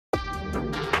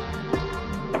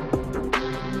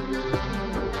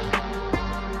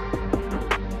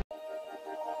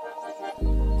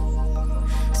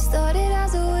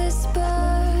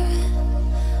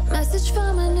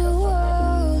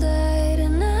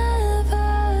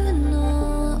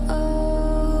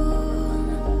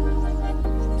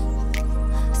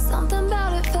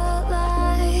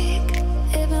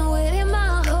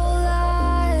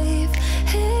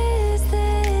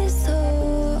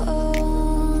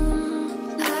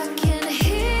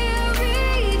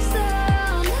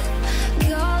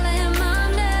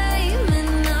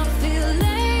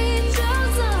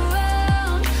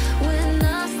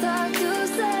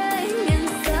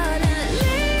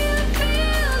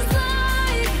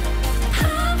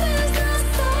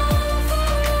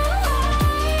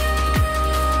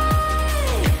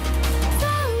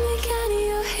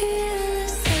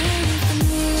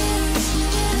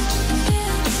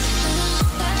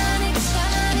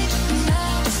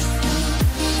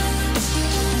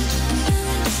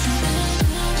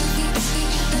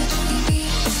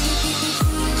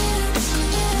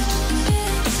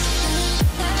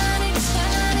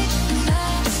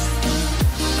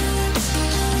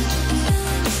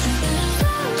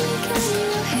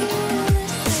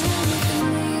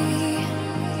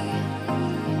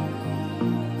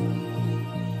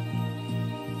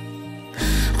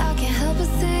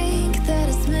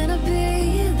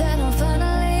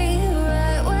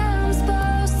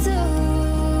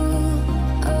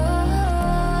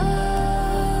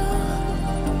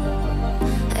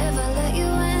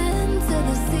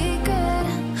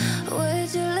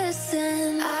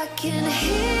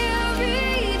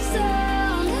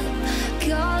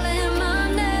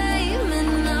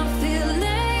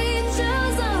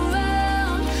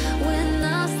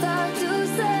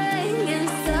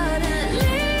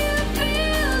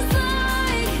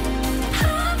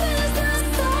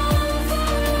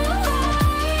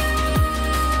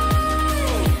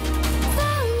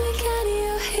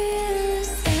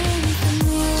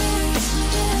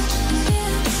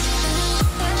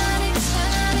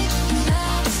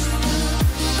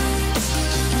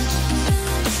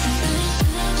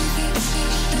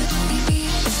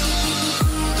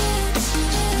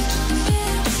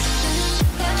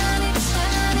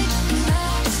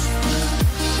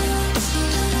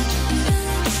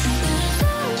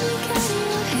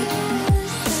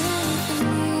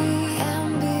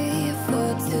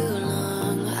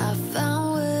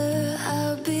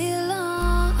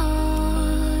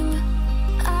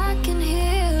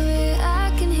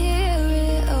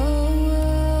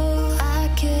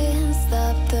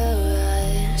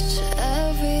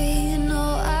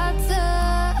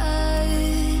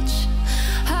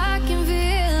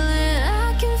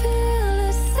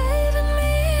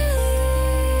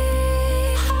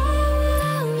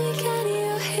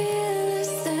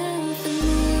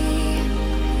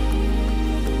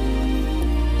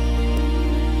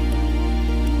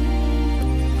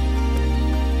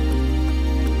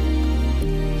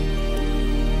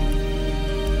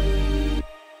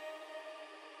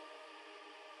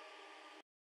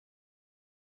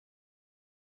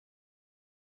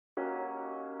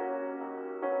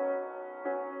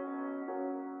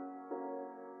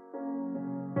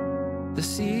The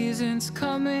seasons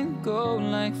come and go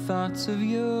like thoughts of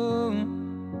you.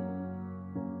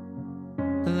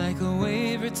 Like a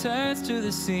wave returns to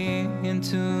the sea,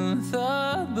 into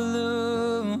the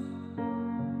blue.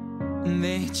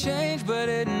 They change but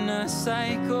in a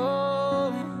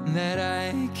cycle that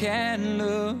I can't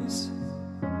lose.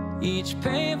 Each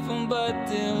painful but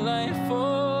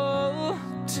delightful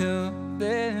to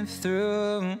live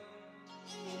through.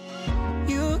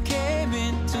 You came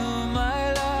into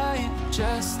my life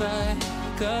just like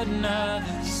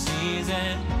another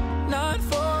season. Not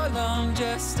for long,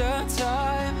 just a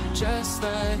time, just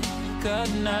like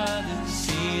another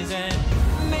season.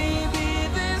 Maybe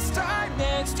this time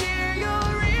next year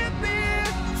you'll reappear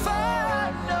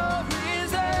for no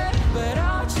reason, but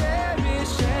I'll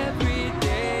cherish every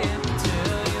day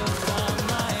until you come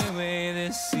my way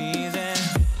this season.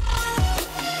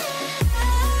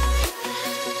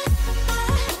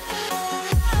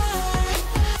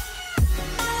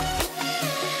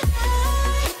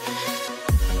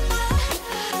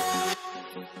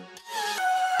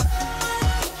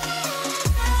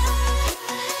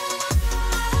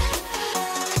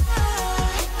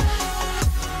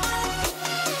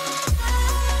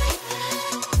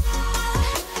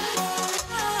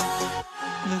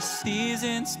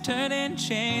 Seasons turn and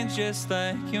change just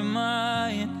like your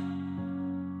mind.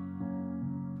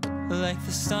 Like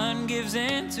the sun gives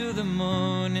into the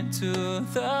moon, into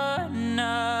the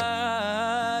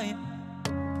night.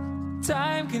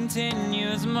 Time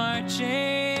continues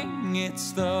marching, it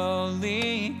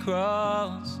slowly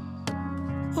crawls.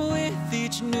 With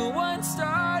each new one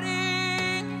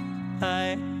starting,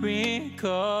 I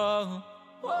recall.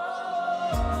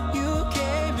 You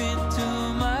came into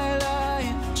my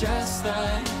life just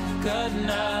like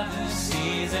another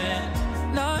season.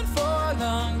 Not for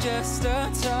long, just a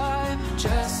time,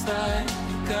 just like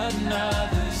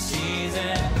another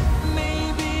season.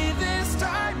 Maybe this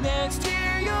time next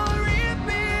year you'll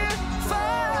reappear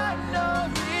for no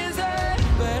reason,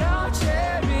 but I'll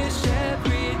cherish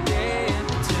every day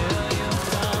until you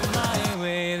come my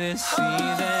way this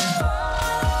season.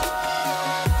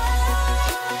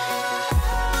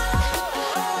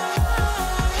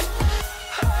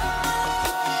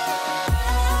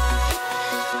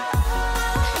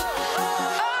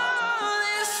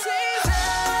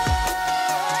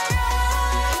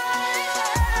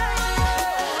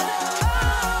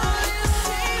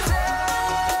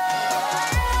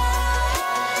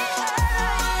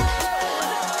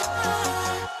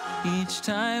 Each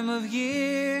time of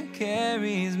year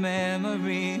carries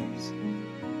memories,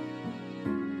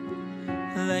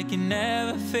 like a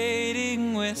never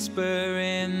fading whisper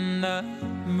in the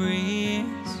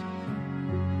breeze.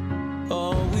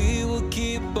 Oh, we will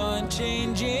keep on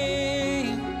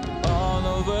changing all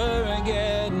over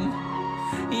again.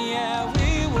 Yeah,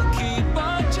 we will keep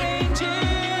on changing,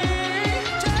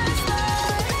 just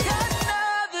like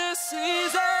another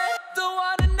season. Don't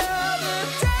want another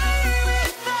day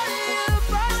without you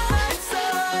by my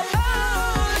side.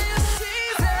 Oh, this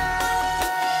season.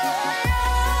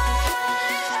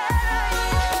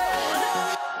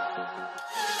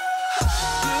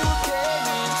 You came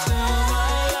into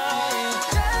my life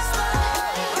just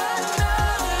like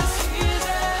another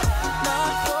season.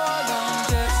 Not for long,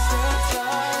 just a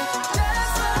time,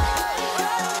 just like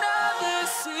another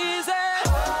season.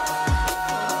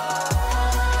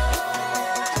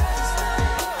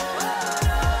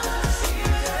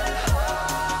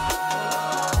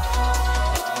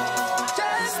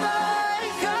 Just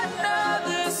like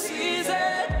another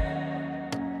season.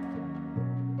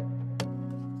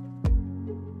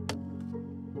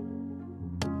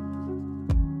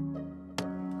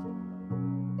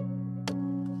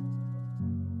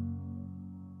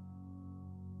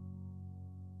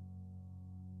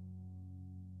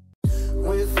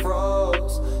 We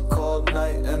froze, cold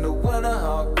night in the winter,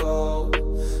 how cold.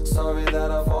 Sorry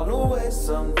that I fall away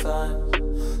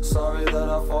sometimes. Sorry that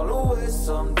I fall away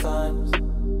sometimes.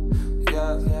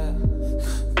 Yeah, yeah.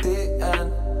 The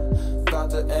end, got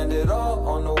to end it all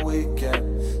on the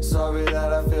weekend. Sorry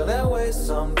that I feel that way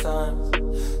sometimes.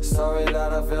 Sorry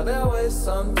that I feel that way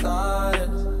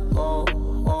sometimes. Oh,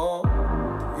 oh,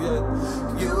 yeah.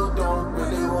 You don't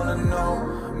really wanna know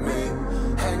me.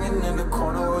 Hanging in the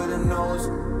corner with a nose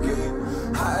bleed.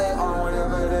 High on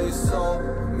whatever they sold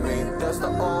me. That's the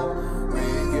old me,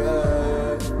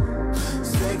 yeah.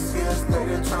 6 years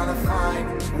later trying to find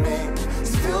me.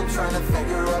 Still trying to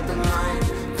figure out the line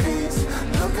piece.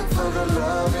 Looking for the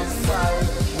love inside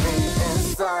me,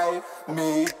 inside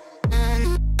me.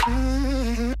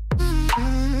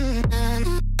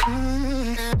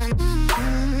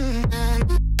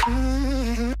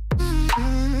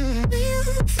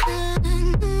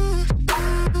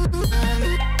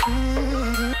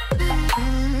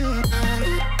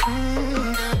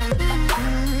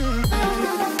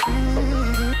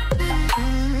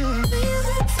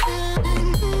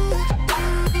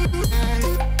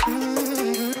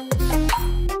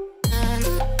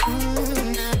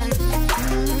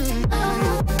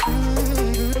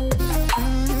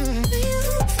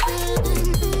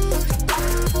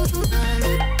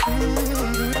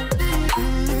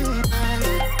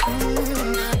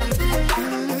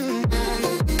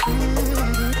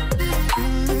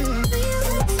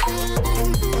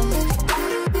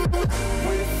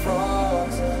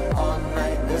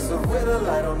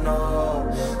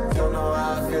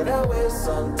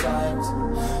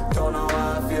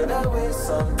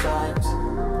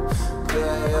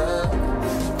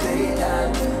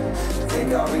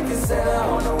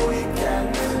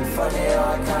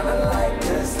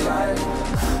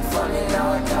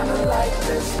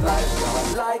 life,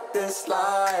 I like this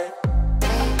life.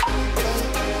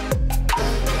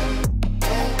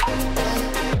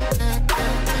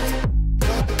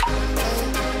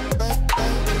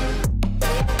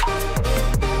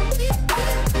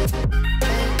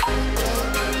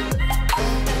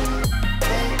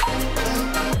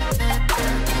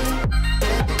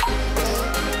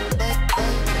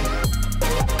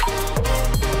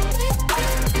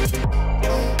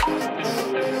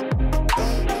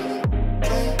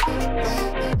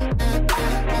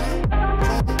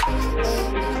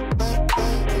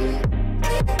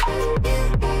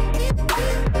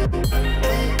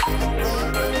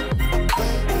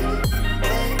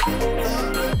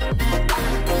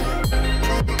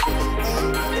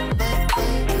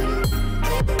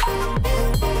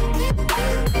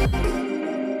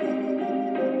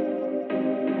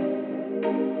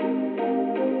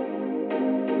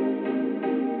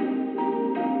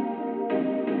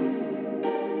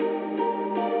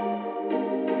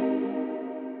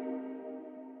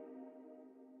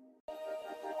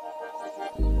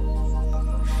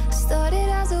 Started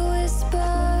as a whisper,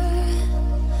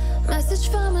 message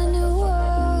from a new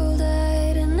world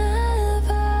I'd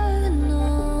never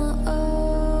known.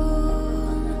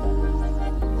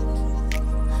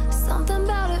 Something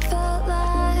about it felt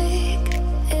like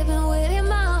it'd been waiting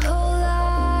my whole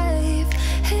life.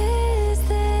 Is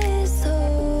this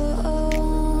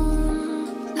home?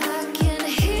 I can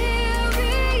hear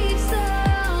each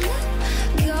sound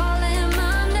calling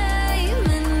my name,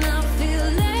 and I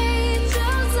feel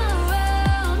angels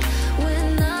around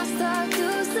when I start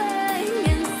to sing.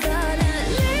 And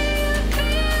suddenly it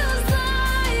feels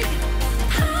like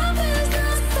heaven is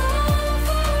so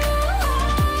far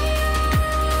away.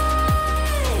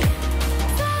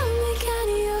 Tell me, can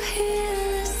you hear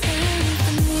the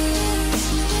symphony?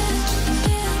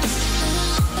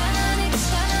 Panic,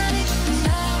 panic,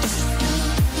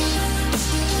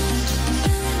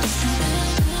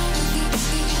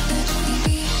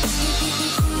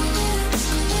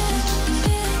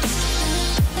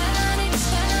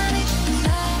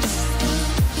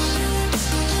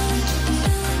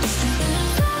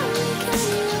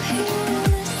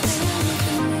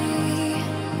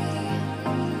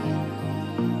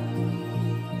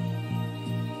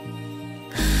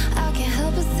 I can't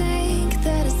help but think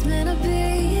that it's meant to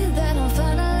be, that I'm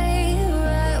finally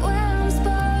right where I'm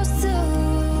supposed to.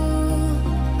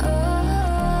 Oh.